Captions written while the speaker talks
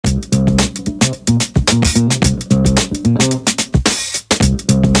Hey,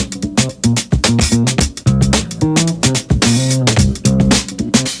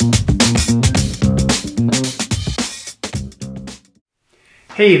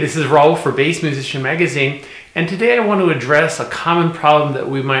 this is Raul for Bass Musician Magazine, and today I want to address a common problem that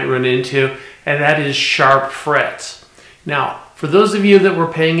we might run into, and that is sharp frets. Now, for those of you that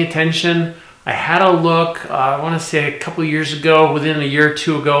were paying attention, I had a look, I want to say a couple years ago, within a year or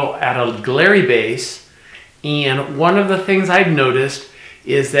two ago, at a glary bass, and one of the things I've noticed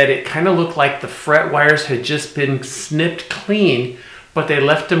is that it kind of looked like the fret wires had just been snipped clean, but they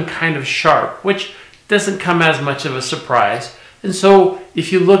left them kind of sharp, which doesn't come as much of a surprise. And so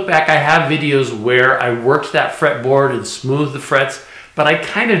if you look back, I have videos where I worked that fretboard and smoothed the frets, but I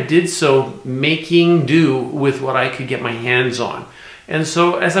kind of did so making do with what I could get my hands on. And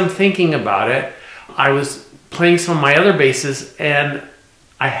so as I'm thinking about it, I was playing some of my other basses and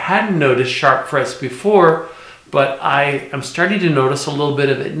I hadn't noticed sharp frets before, but I am starting to notice a little bit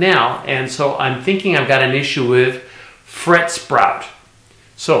of it now. And so I'm thinking I've got an issue with fret sprout.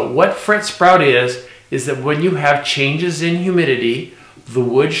 So what fret sprout is that when you have changes in humidity, the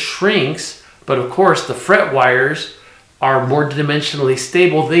wood shrinks, but of course the fret wires are more dimensionally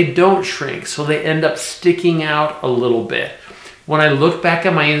stable. They don't shrink, so they end up sticking out a little bit. When I look back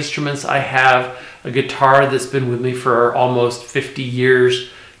at my instruments, I have a guitar that's been with me for almost 50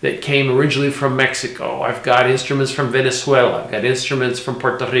 years that came originally from Mexico. I've got instruments from Venezuela. I've got instruments from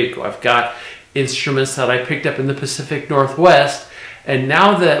Puerto Rico. I've got instruments that I picked up in the Pacific Northwest. And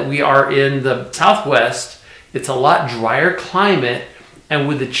now that we are in the Southwest, it's a lot drier climate, and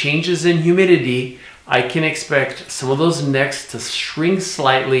with the changes in humidity, I can expect some of those necks to shrink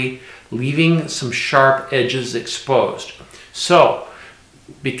slightly, leaving some sharp edges exposed. So,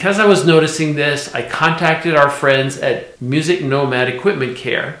 because I was noticing this, I contacted our friends at Music Nomad Equipment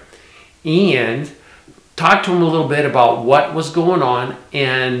Care and talked to them a little bit about what was going on,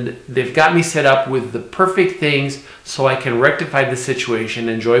 and they've got me set up with the perfect things so I can rectify the situation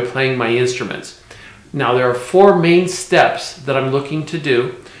and enjoy playing my instruments. Now, there are 4 main steps that I'm looking to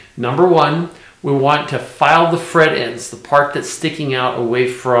do. Number 1, we want to file the fret ends, the part that's sticking out away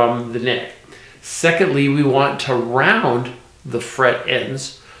from the neck. Secondly, we want to round the fret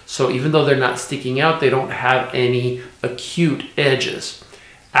ends, so even though they're not sticking out, they don't have any acute edges.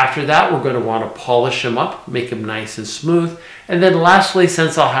 After that, we're going to want to polish them up, make them nice and smooth. And then lastly,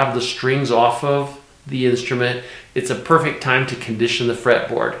 since I'll have the strings off of the instrument, it's a perfect time to condition the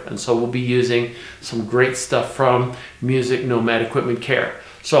fretboard. And so we'll be using some great stuff from Music Nomad Equipment Care.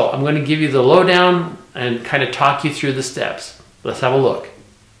 So I'm going to give you the lowdown and kind of talk you through the steps. Let's have a look.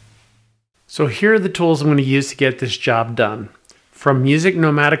 So here are the tools I'm going to use to get this job done. From Music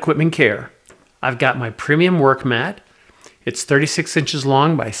Nomad Equipment Care, I've got my premium work mat. It's 36 inches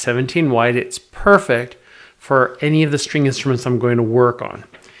long by 17 wide. It's perfect for any of the string instruments I'm going to work on.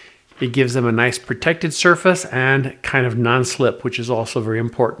 It gives them a nice protected surface and kind of non-slip, which is also very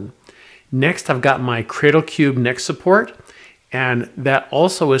important. Next, I've got my cradle cube neck support, and that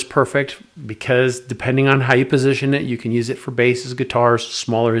also is perfect because depending on how you position it, you can use it for basses, guitars,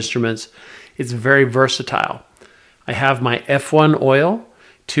 smaller instruments. It's very versatile. I have my F1 oil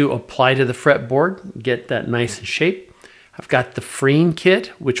to apply to the fretboard, get that nice in shape. I've got the freeing kit,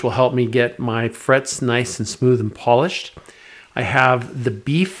 which will help me get my frets nice and smooth and polished. I have the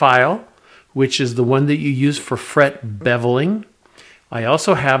B file, which is the one that you use for fret beveling. I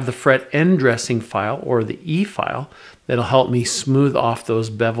also have the fret end dressing file, or the E file, that'll help me smooth off those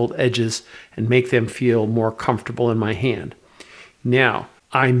beveled edges and make them feel more comfortable in my hand. Now,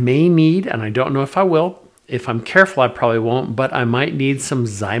 I may need, and I don't know if I will, if I'm careful I probably won't, but I might need some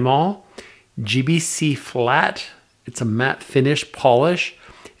Zymol GBC flat. It's a matte finish polish,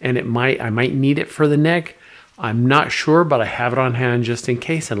 and I might need it for the neck. I'm not sure, but I have it on hand just in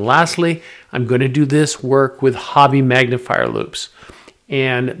case. And lastly, I'm going to do this work with hobby magnifier loops.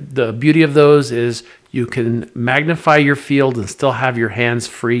 And the beauty of those is you can magnify your field and still have your hands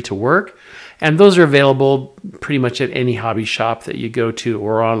free to work. And those are available pretty much at any hobby shop that you go to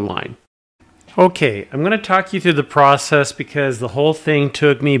or online. Okay, I'm going to talk you through the process because the whole thing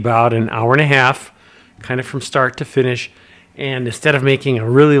took me about an hour and a half, kind of from start to finish. And instead of making a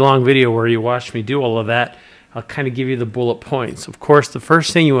really long video where you watch me do all of that, I'll kind of give you the bullet points. Of course, the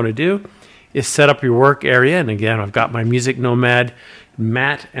first thing you want to do is set up your work area. And again, I've got my Music Nomad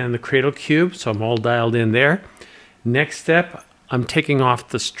mat and the cradle cube, so I'm all dialed in there. Next step, I'm taking off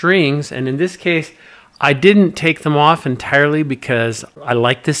the strings. And in this case, I didn't take them off entirely because I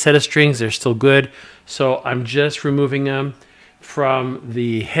like this set of strings. They're still good. So I'm just removing them from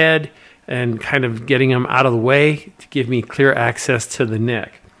the head and kind of getting them out of the way to give me clear access to the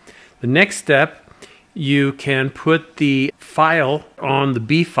neck. The next step, you can put the file on the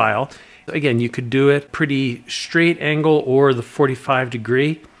B file. Again, you could do it pretty straight angle or the 45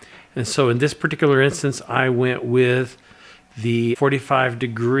 degree. And so in this particular instance, I went with the 45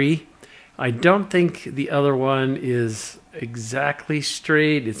 degree. I don't think the other one is exactly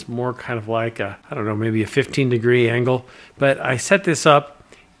straight. It's more kind of like a, I don't know, maybe a 15 degree angle. But I set this up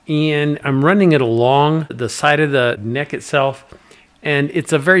and I'm running it along the side of the neck itself. And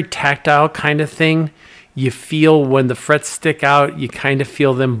it's a very tactile kind of thing. You feel when the frets stick out, you kind of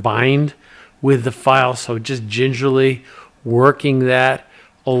feel them bind with the file. So just gingerly working that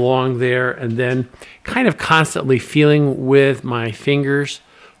along there and then kind of constantly feeling with my fingers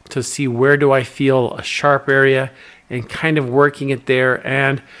to see where do I feel a sharp area and kind of working it there.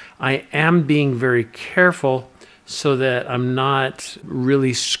 And I am being very careful so that I'm not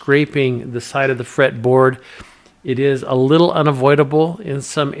really scraping the side of the fretboard. It is a little unavoidable in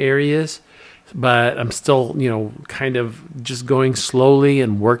some areas, but I'm still, kind of just going slowly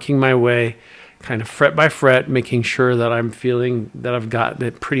and working my way, kind of fret by fret, making sure that I'm feeling that I've gotten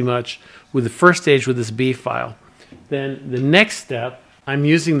it pretty much with the first stage with this B file. Then the next step, I'm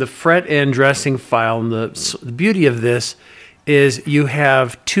using the fret end dressing file, and the beauty of this is you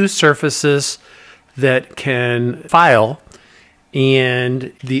have two surfaces that can file,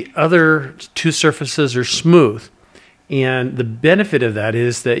 and the other two surfaces are smooth. And the benefit of that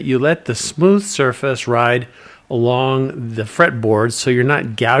is that you let the smooth surface ride along the fretboard so you're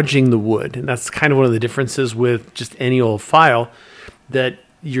not gouging the wood. And that's kind of one of the differences with just any old file, that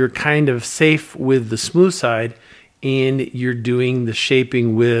you're kind of safe with the smooth side and you're doing the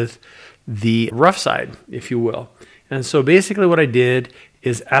shaping with the rough side, if you will. And so basically what I did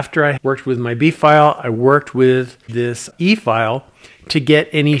is after I worked with my B file, I worked with this E file to get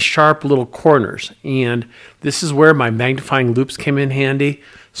any sharp little corners. And this is where my magnifying loops came in handy.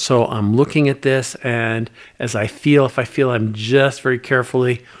 So I'm looking at this, and as if I feel I'm just very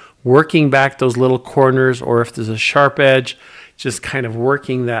carefully working back those little corners, or if there's a sharp edge, just kind of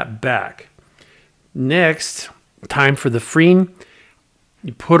working that back. Next, time for the freen.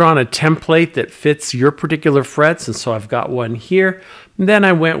 You put on a template that fits your particular frets, and so I've got one here. And then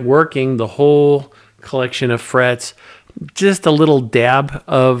I went working the whole collection of frets, just a little dab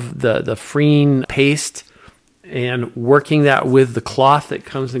of the freen paste, and working that with the cloth that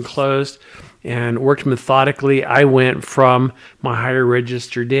comes enclosed, and worked methodically. I went from my higher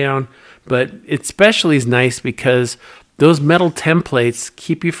register down, but it especially is nice because those metal templates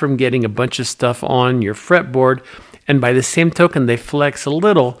keep you from getting a bunch of stuff on your fretboard. And by the same token, they flex a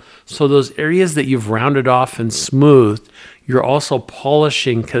little. So those areas that you've rounded off and smoothed, you're also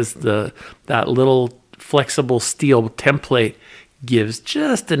polishing, because that little flexible steel template gives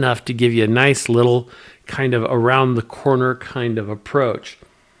just enough to give you a nice little kind of around the corner kind of approach.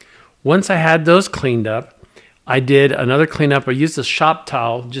 Once I had those cleaned up, I did another cleanup. I used a shop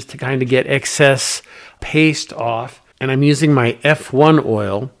towel just to kind of get excess paste off. And I'm using my F1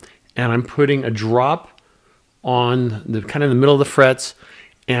 oil, and I'm putting a drop on the kind of the middle of the frets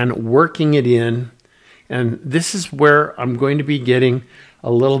and working it in. And this is where I'm going to be getting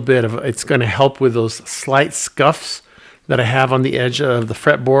a little bit of, it's going to help with those slight scuffs that I have on the edge of the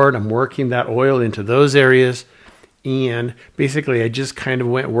fretboard. I'm working that oil into those areas. And basically I just kind of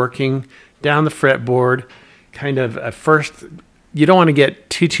went working down the fretboard, kind of at first, you don't want to get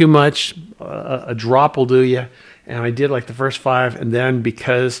too much, a drop will do you. And I did like the first 5, and then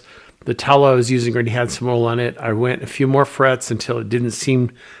because the towel I was using already had some oil on it, I went a few more frets until it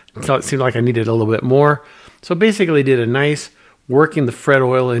seemed like I needed a little bit more. So basically did a nice working the fret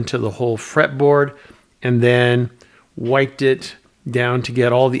oil into the whole fretboard, and then wiped it down to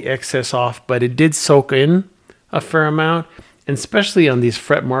get all the excess off. But it did soak in a fair amount, and especially on these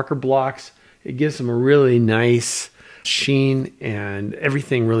fret marker blocks, it gives them a really nice sheen, and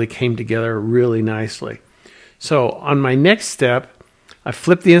everything really came together really nicely. So on my next step, I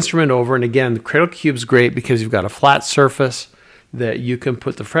flipped the instrument over, and again, the cradle cube's great because you've got a flat surface that you can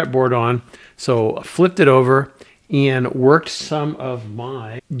put the fretboard on. So I flipped it over and worked some of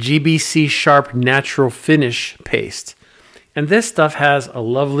my GBC Sharp Natural Finish paste. And this stuff has a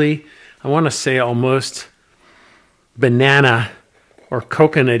lovely, I want to say almost banana or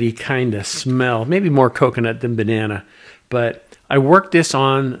coconutty kind of smell, maybe more coconut than banana. But I worked this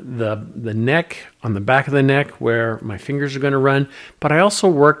on the neck, on the back of the neck where my fingers are going to run, but I also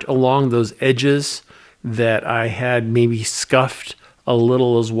worked along those edges that I had maybe scuffed a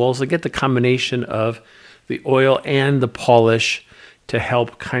little as well. So I get the combination of the oil and the polish to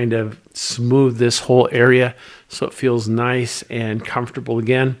help kind of smooth this whole area so it feels nice and comfortable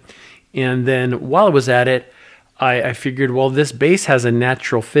again. And then while I was at it, I figured, well, this bass has a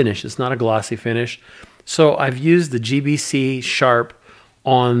natural finish. It's not a glossy finish. So I've used the GBC Sharp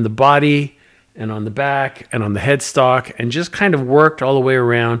on the body and on the back and on the headstock and just kind of worked all the way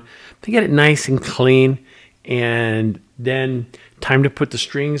around to get it nice and clean. And then time to put the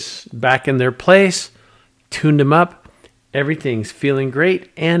strings back in their place, tuned them up. Everything's feeling great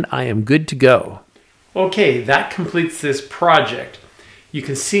and I am good to go. Okay, that completes this project. You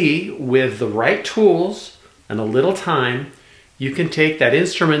can see with the right tools and a little time, you can take that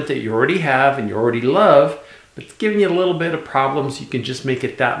instrument that you already have and you already love, but it's giving you a little bit of problems. You can just make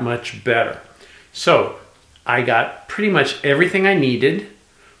it that much better. So I got pretty much everything I needed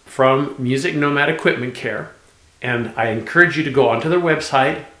from Music Nomad Equipment Care, and I encourage you to go onto their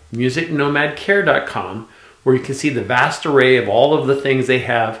website, musicnomadcare.com, where you can see the vast array of all of the things they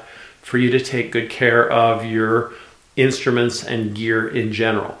have for you to take good care of your instruments and gear in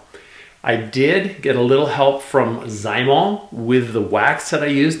general. I did get a little help from Zymol with the wax that I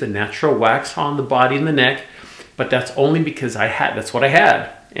used, the natural wax on the body and the neck, but that's only because that's what I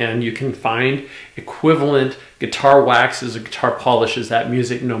had. And you can find equivalent guitar waxes or guitar polishes at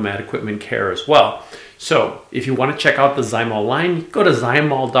Music Nomad Equipment Care as well. So if you want to check out the Zymol line, go to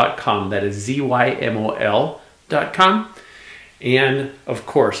zymol.com. That is ZYMOL.com. And of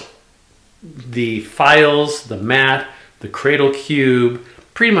course, the files, the mat, the cradle cube,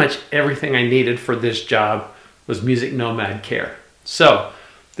 pretty much everything I needed for this job was Music Nomad Care. So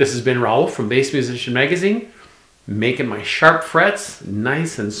this has been Raul from Bass Musician Magazine, making my sharp frets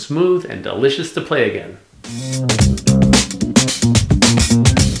nice and smooth and delicious to play again.